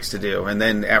he likes to do, and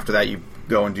then after that, you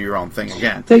go and do your own thing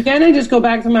again. So again, I just go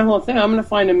back to my whole thing. I'm going to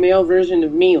find a male version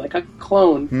of me, like a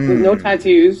clone with no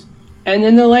tattoos, and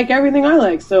then they'll like everything I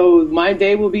like. So my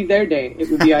day will be their day. It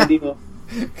would be ideal.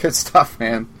 Good stuff,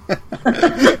 man.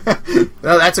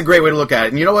 No, that's a great way to look at it.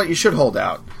 And you know what? You should hold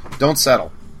out. Don't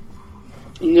settle.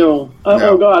 No. No.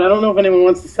 Oh, God. I don't know if anyone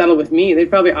wants to settle with me. They'd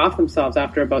probably off themselves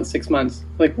after about 6 months.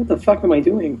 Like, what the fuck am I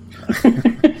doing?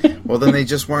 Well, then they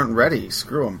just weren't ready.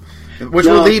 Screw them. Which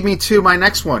will lead me to my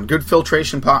next one. Good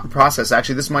filtration process.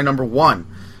 Actually, this is my number one.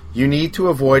 You need to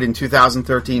avoid, in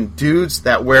 2013, dudes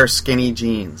that wear skinny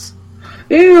jeans.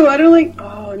 Ew, I don't like...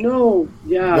 Oh, no.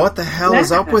 Yeah. What the hell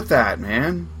is up with that,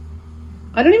 man?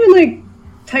 I don't even like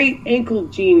tight ankle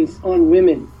jeans on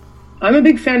women. I'm a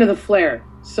big fan of the flare.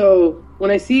 So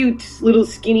when I see little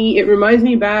skinny, it reminds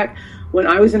me back when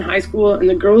I was in high school and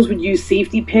the girls would use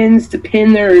safety pins to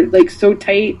pin their, like, so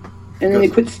tight, and then they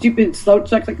put stupid slouch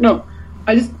socks. Like, no.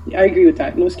 I agree with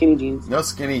that. No skinny jeans. No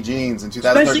skinny jeans in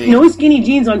 2013. Especially no skinny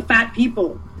jeans on fat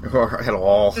people. Or at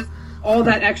all. All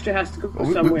that extra has to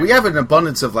go somewhere. We have an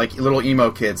abundance of, like, little emo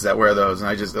kids that wear those, and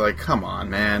I just, like, come on,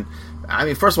 man. I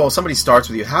mean, first of all, if somebody starts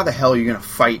with you, how the hell are you going to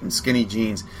fight in skinny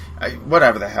jeans?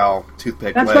 Whatever the hell,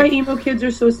 toothpick That's leg. why emo kids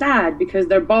are so sad, because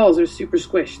their balls are super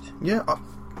squished. Yeah.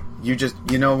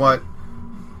 You know what?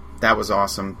 That was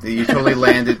awesome. You totally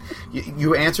landed.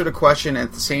 You answered a question, and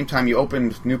at the same time, you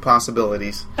opened new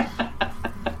possibilities.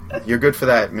 You're good for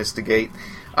that, Mr. Gate.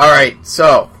 All right,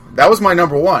 so that was my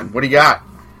number one. What do you got?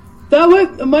 That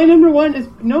was my number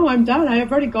one. No, I'm done. I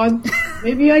have already gone.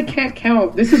 Maybe I can't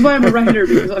count. This is why I'm a writer,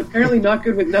 because I'm apparently not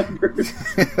good with numbers.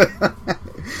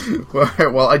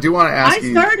 Well, I do want to ask you.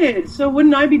 I started, so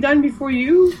wouldn't I be done before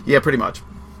you? Yeah, pretty much.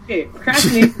 Okay,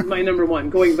 procrastination is my number one.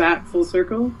 Going back full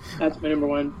circle, that's my number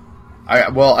one.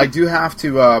 I do have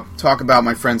to talk about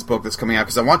my friend's book that's coming out,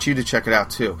 because I want you to check it out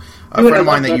too. A friend of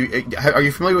mine are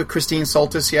you familiar with Christine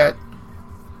Soltis yet?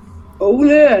 Oh,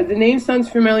 yeah, the name sounds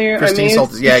familiar. Christine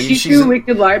Soltis. Yeah, she's she do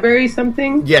Wicked Library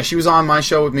something? Yeah, she was on my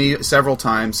show with me several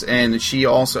times, and she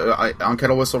also on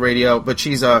Kettle Whistle Radio. But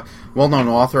she's a well-known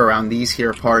author around these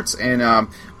here parts and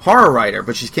horror writer.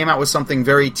 But she came out with something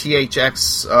very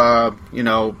THX,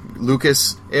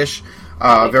 Lucas-ish,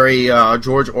 very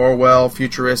George Orwell,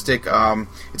 futuristic.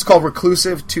 It's called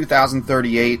Reclusive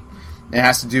 2038. It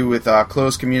has to do with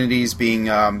closed communities being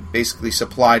basically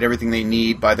supplied everything they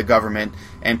need by the government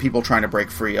and people trying to break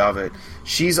free of it.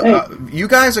 You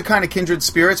guys are kind of kindred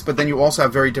spirits, but then you also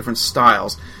have very different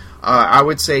styles. I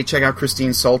would say check out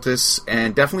Christine Soltis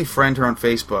and definitely friend her on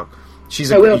Facebook.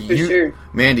 I will, for sure.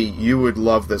 Mandy, you would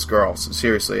love this girl.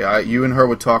 Seriously, you and her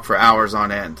would talk for hours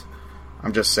on end.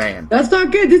 I'm just saying. That's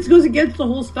not good. This goes against the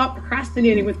whole stop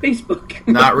procrastinating with Facebook.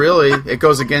 Not really. It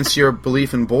goes against your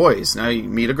belief in boys. Now you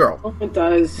meet a girl. Oh, it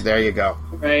does. There you go.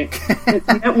 Right. It's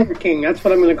networking. That's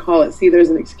what I'm going to call it. See, there's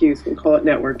an excuse. We'll call it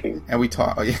networking. And we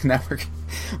talk. Oh, yeah, networking.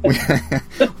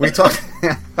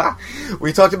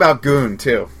 We talked about Goon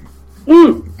too.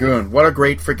 Goon. What a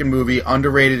great freaking movie.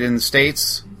 Underrated in the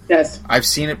States. Yes. I've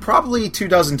seen it probably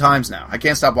 24 times now. I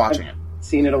can't stop watching it.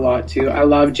 Seen it a lot too. I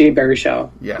love Jay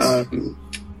Baruchel. Yes.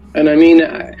 And I mean,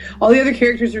 all the other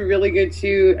characters are really good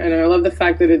too. And I love the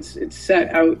fact that it's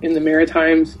set out in the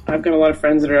Maritimes. I've got a lot of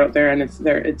friends that are out there, and it's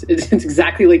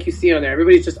exactly like you see on there.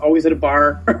 Everybody's just always at a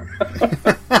bar.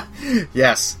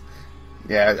 Yes.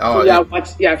 Yeah. Oh,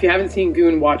 so yeah. If you haven't seen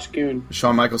Goon, watch Goon.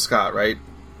 Sean Michael Scott, right?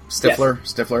 Stifler.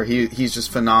 Yes. Stifler. He's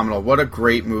just phenomenal. What a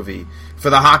great movie for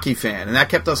the hockey fan, and that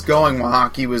kept us going while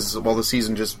the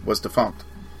season just was defunct.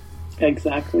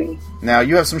 Exactly. Now,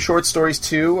 you have some short stories,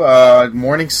 too.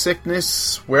 Morning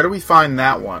Sickness. Where do we find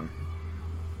that one?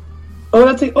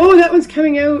 That one's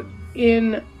coming out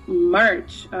in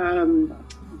March.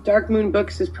 Dark Moon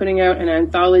Books is putting out an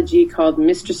anthology called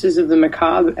Mistresses of the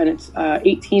Macabre, and it's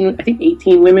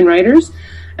 18 women writers,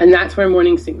 and that's where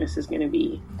Morning Sickness is going to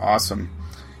be. Awesome.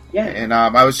 Yeah. And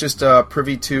I was just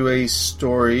privy to a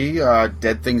story,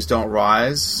 Dead Things Don't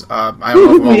Rise. I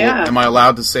don't know, am I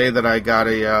allowed to say that I got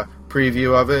a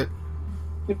preview of it?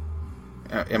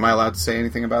 Am I allowed to say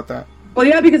anything about that? Well,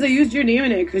 yeah, because I used your name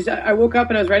in it, because I woke up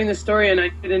and I was writing the story and I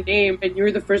did a name, and you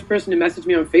were the first person to message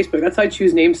me on Facebook. That's how I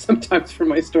choose names sometimes for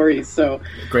my stories. So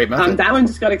great method. That one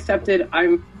just got accepted.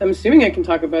 I'm assuming I can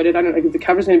talk about it. I don't know, the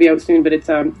cover's going to be out soon, but it's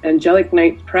Angelic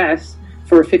Night Press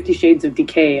for 50 Shades of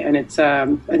Decay, and it's I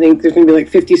think there's going to be like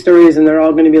 50 stories, and they're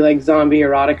all going to be like zombie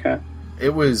erotica.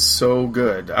 It was so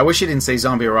good. I wish you didn't say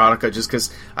zombie erotica, just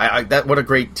because that what a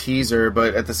great teaser.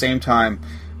 But at the same time,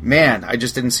 man, I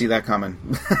just didn't see that coming.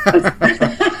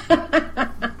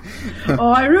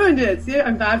 Oh, I ruined it. See,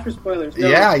 I'm bad for spoilers. No.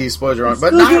 Yeah, you spoiled your own,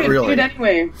 but not good. really. Good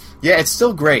anyway. Yeah, it's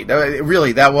still great.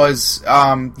 Really, that was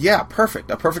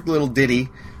perfect. A perfect little ditty.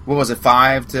 What was it?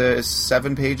 5 to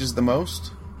 7 pages the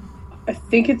most. I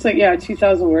think it's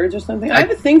 2,000 words or something. I have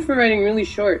a thing for writing really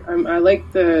short. I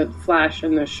like the flash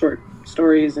and the short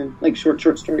stories and like short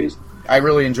stories. I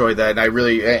really enjoyed that,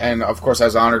 and of course I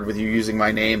was honored with you using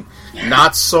my name.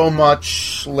 Not so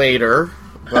much later,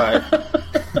 but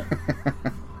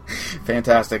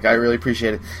fantastic. I really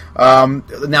appreciate it.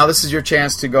 Now this is your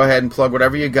chance to go ahead and plug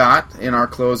whatever you got in our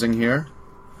closing here.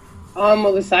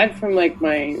 Well, aside from my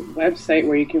website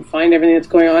where you can find everything that's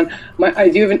going on, I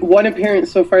do have one appearance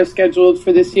so far scheduled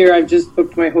for this year. I've just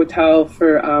booked my hotel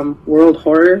for World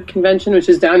Horror Convention, which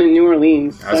is down in New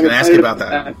Orleans. I was going to ask you about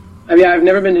that. I've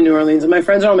never been to New Orleans, and my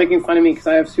friends are all making fun of me because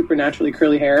I have supernaturally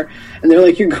curly hair, and they're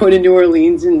like, "You're going to New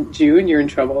Orleans in June, you're in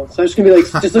trouble." So I'm just going to be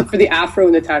like, just look for the afro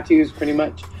and the tattoos, pretty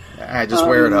much. I just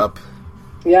wear it up.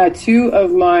 Yeah, 2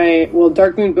 of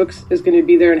Dark Moon Books is going to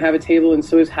be there and have a table, and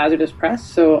so is Hazardous Press,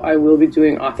 so I will be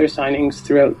doing author signings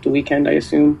throughout the weekend, I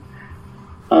assume.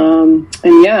 And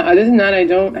yeah, other than that, I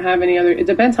don't have any other... It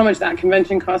depends how much that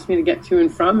convention costs me to get to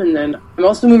and from, and then I'm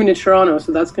also moving to Toronto,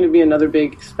 so that's going to be another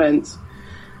big expense.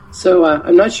 So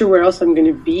I'm not sure where else I'm going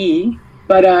to be,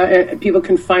 but people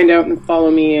can find out and follow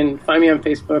me and find me on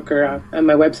Facebook, or on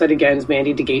my website again is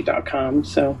mandydegate.com,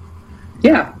 so...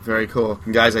 Yeah. Very cool.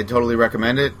 And guys, I totally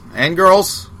recommend it. And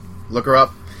girls, look her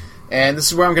up. And this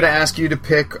is where I'm going to ask you to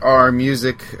pick our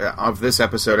music of this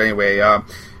episode anyway.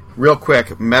 Real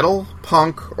quick, metal,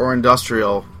 punk, or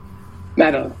industrial?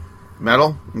 Metal.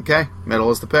 Metal? Okay.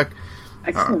 Metal is the pick.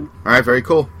 Excellent. All right, very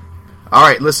cool. All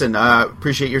right, listen,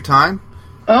 appreciate your time.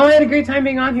 Oh, I had a great time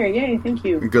being on here. Yay, thank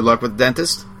you. Good luck with the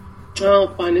dentist. Oh,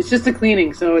 fun. It's just a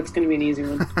cleaning, so it's going to be an easy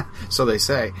one. So they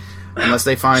say. Unless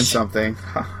they find something.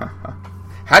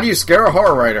 How do you scare a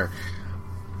horror writer?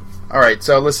 All right,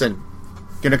 so listen.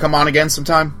 Gonna come on again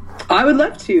sometime? I would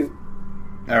love to.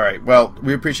 All right, well,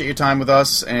 we appreciate your time with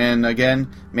us. And again,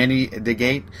 Mandy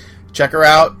DeGate, check her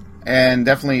out, and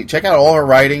definitely check out all her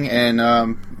writing,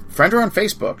 and friend her on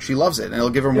Facebook. She loves it, and it'll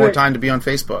give her more time to be on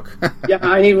Facebook. Yeah,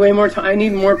 I need way more time. I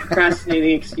need more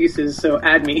procrastinating excuses, so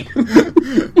add me.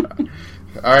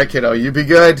 All right, kiddo, you be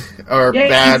good or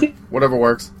bad, whatever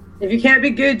works. If you can't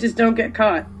be good, just don't get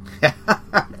caught. All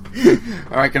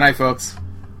right, good night, folks.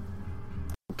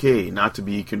 Okay, not to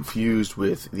be confused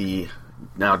with the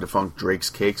now defunct Drake's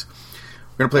Cakes.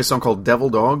 We're going to play a song called Devil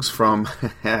Dogs from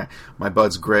my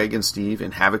buds Greg and Steve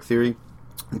in Havoc Theory.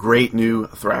 Great new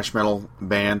thrash metal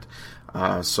band.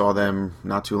 Saw them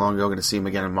not too long ago. Going to see them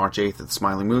again on March 8th at the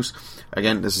Smiling Moose.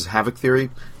 Again, this is Havoc Theory.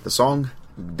 The song,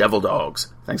 Devil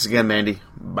Dogs. Thanks again, Mandy.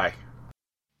 Bye.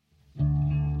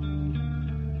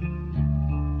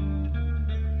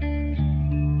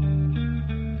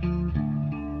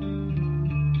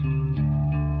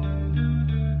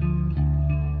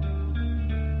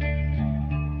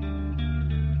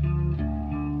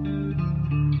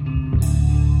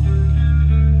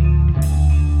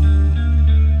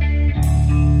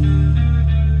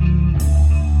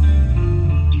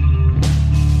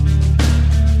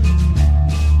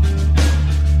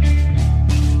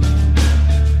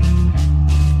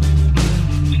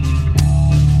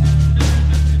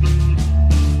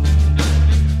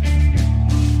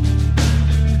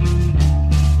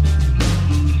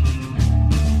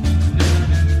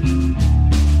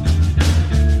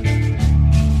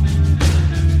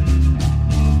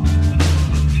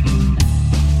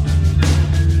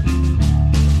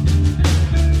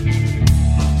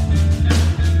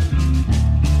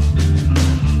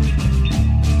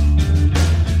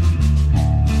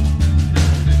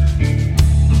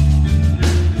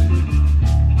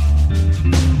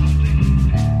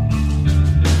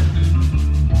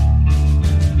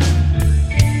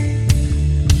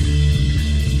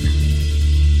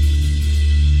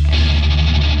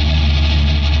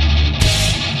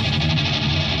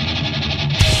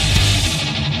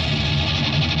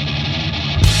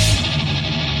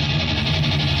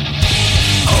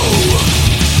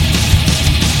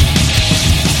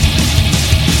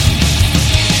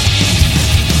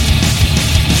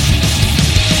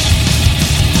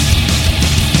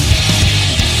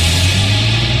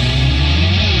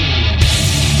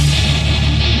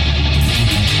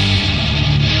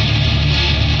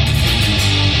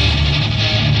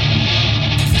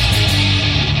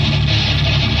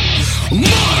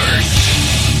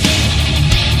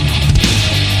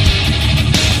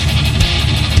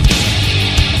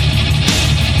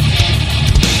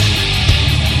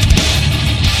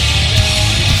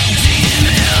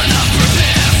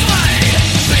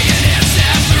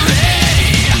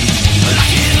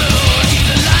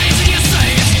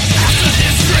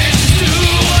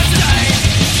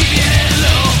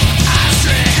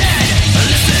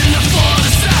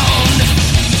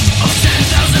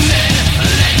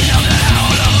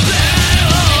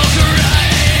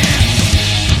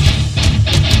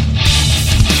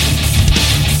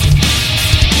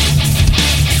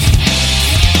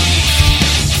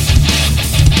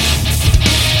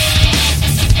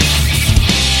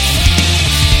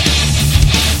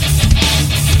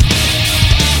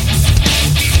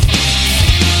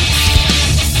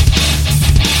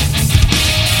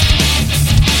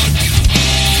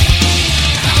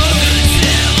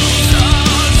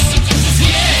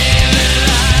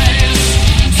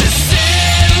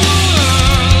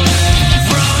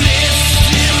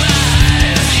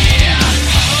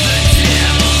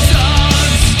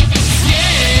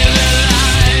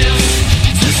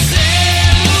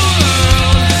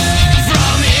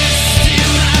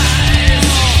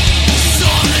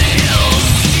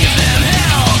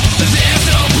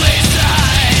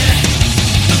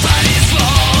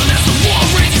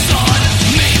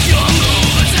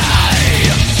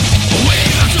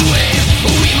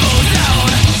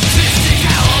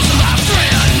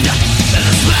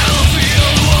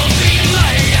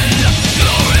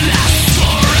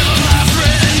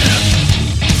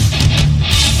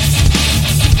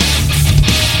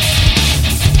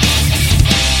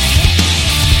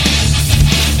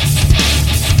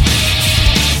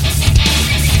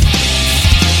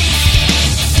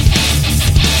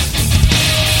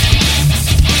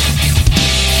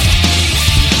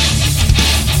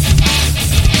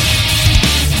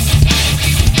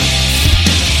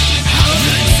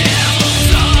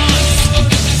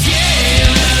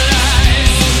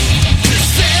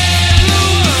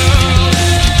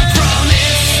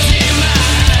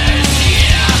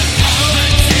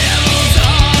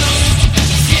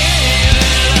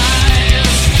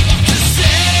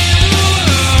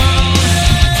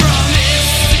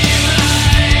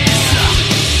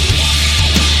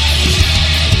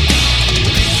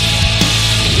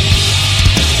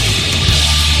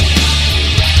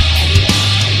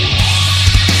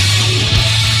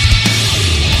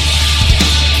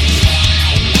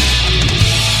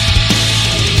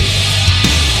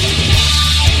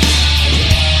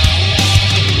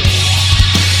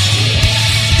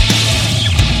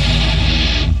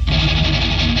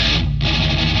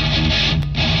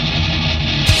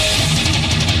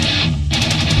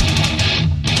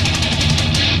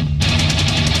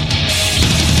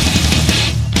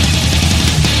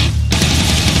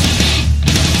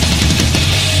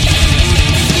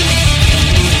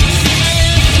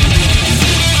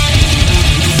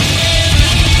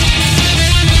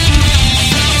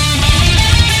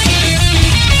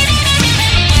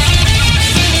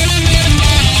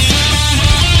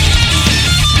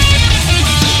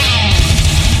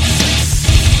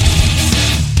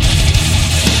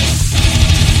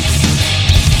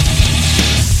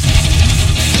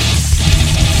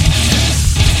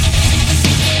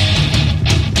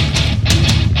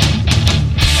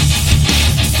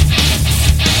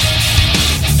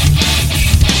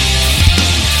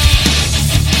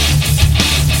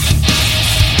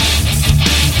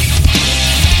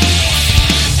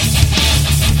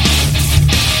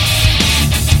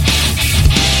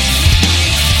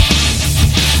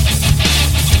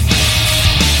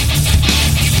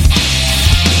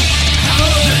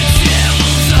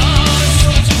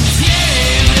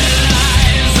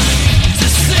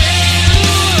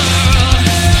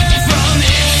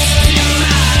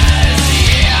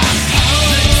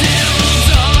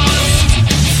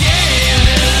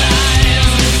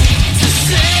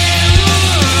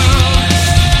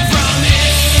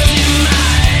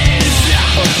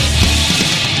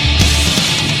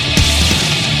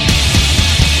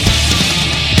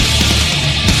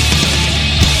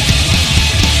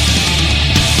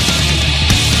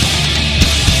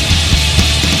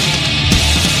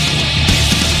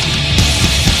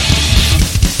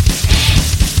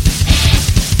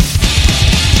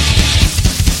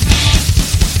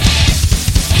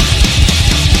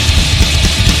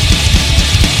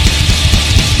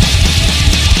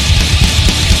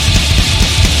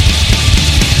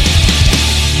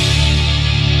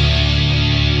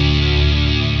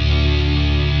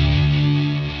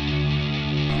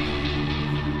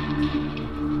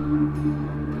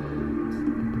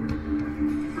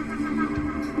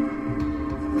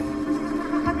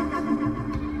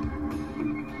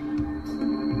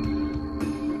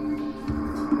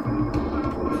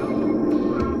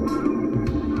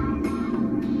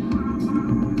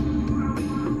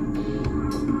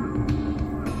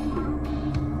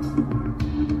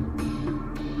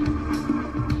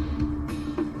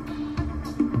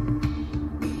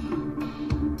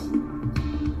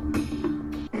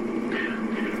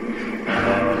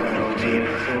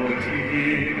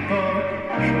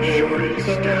 I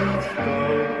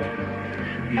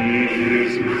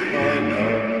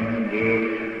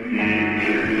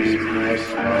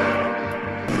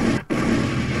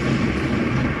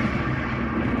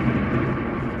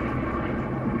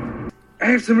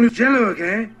have some loose jello,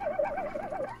 okay?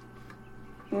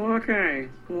 Okay,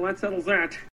 well that settles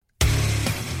that.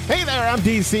 Hey there, I'm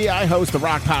DC. I host the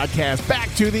Rock Podcast,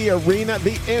 Back to the Arena,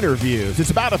 The Interviews.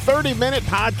 It's about a 30-minute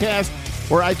podcast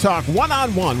where I talk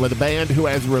one-on-one with a band who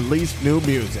has released new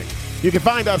music. You can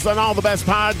find us on all the best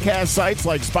podcast sites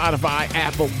like Spotify,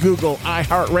 Apple, Google,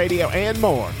 iHeartRadio, and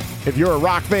more. If you're a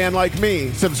rock fan like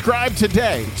me, subscribe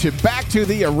today to Back to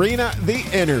the Arena, The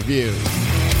Interviews.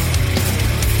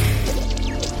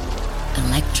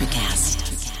 Electricast.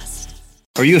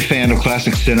 Are you a fan of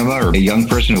classic cinema or a young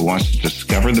person who wants to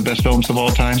discover the best films of all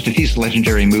time? Do these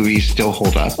legendary movies still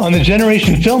hold up? On the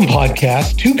Generation Film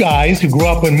Podcast, two guys who grew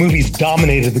up when movies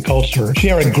dominated the culture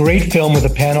share a great film with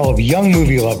a panel of young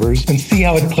movie lovers and see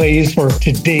how it plays for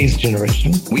today's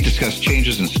generation. We discuss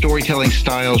changes in storytelling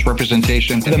styles,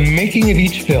 representation, The making of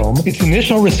each film, its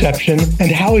initial reception,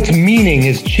 and how its meaning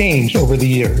has changed over the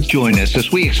years. Join us as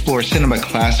we explore cinema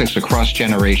classics across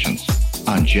generations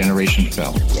on Generation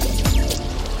Film.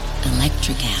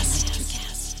 Electricast.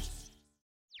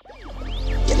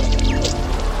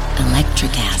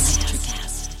 Electricast.